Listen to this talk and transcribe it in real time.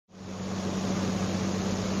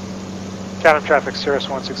Chatham traffic, Cirrus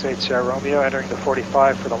 168 Sierra Romeo, entering the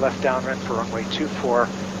 45 for the left downwind for runway 24,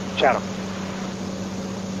 Chatham.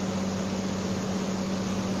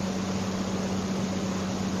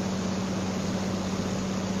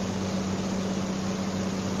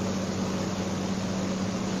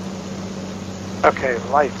 Okay,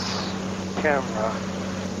 lights, camera,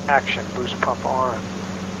 action, boost pump on,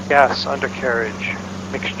 gas, undercarriage,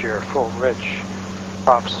 mixture, full rich,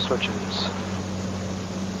 props, switches.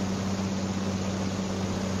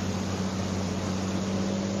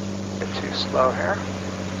 Get too slow here.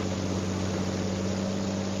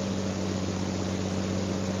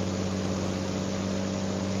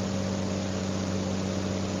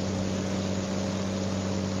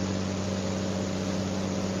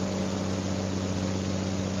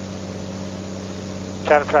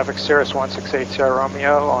 Chatham traffic, Cirrus 168 Sierra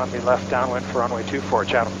Romeo on the left downwind for runway 24,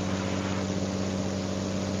 Chatham.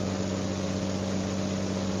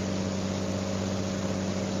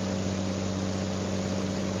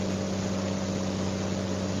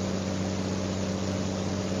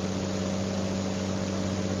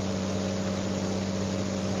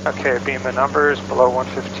 Okay, beam the numbers, below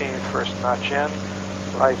 115, first notch in,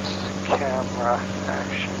 lights, camera,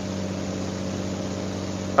 action.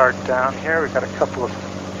 Start down here, we've got a couple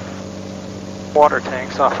of water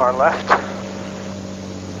tanks off our left.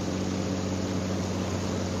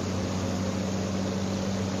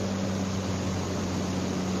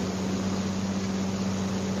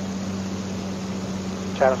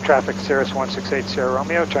 Chatham traffic, Cirrus 168 Sierra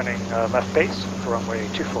Romeo, turning left base for runway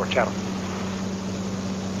 24, Chatham.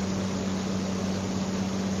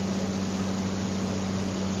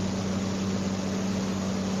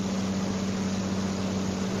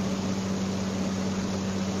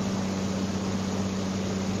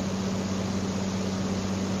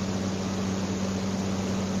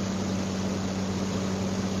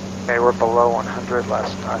 Okay, we're below 100,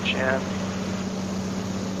 last notch in.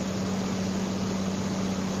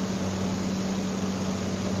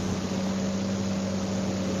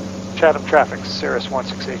 Chatham traffic, Cirrus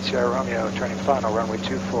 168 Sierra Romeo, turning final, runway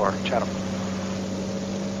 24, Chatham.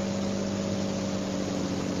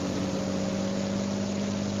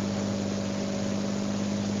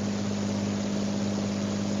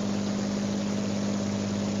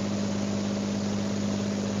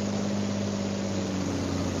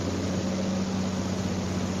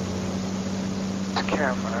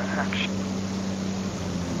 Camera action.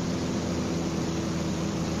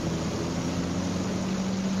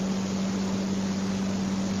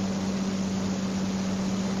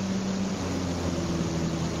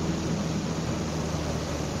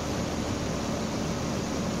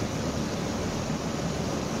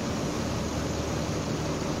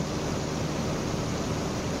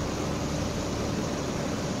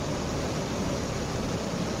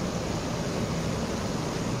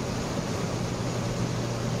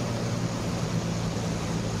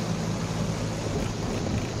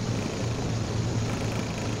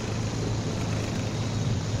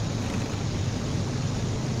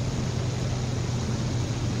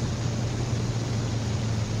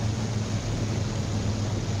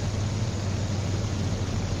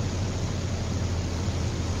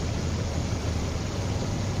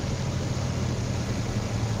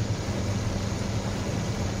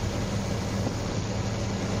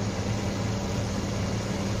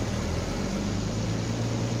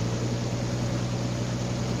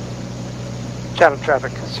 Chatham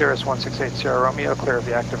traffic, Cirrus 168 Sierra Romeo, clear of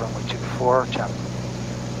the active runway 24, Chatham.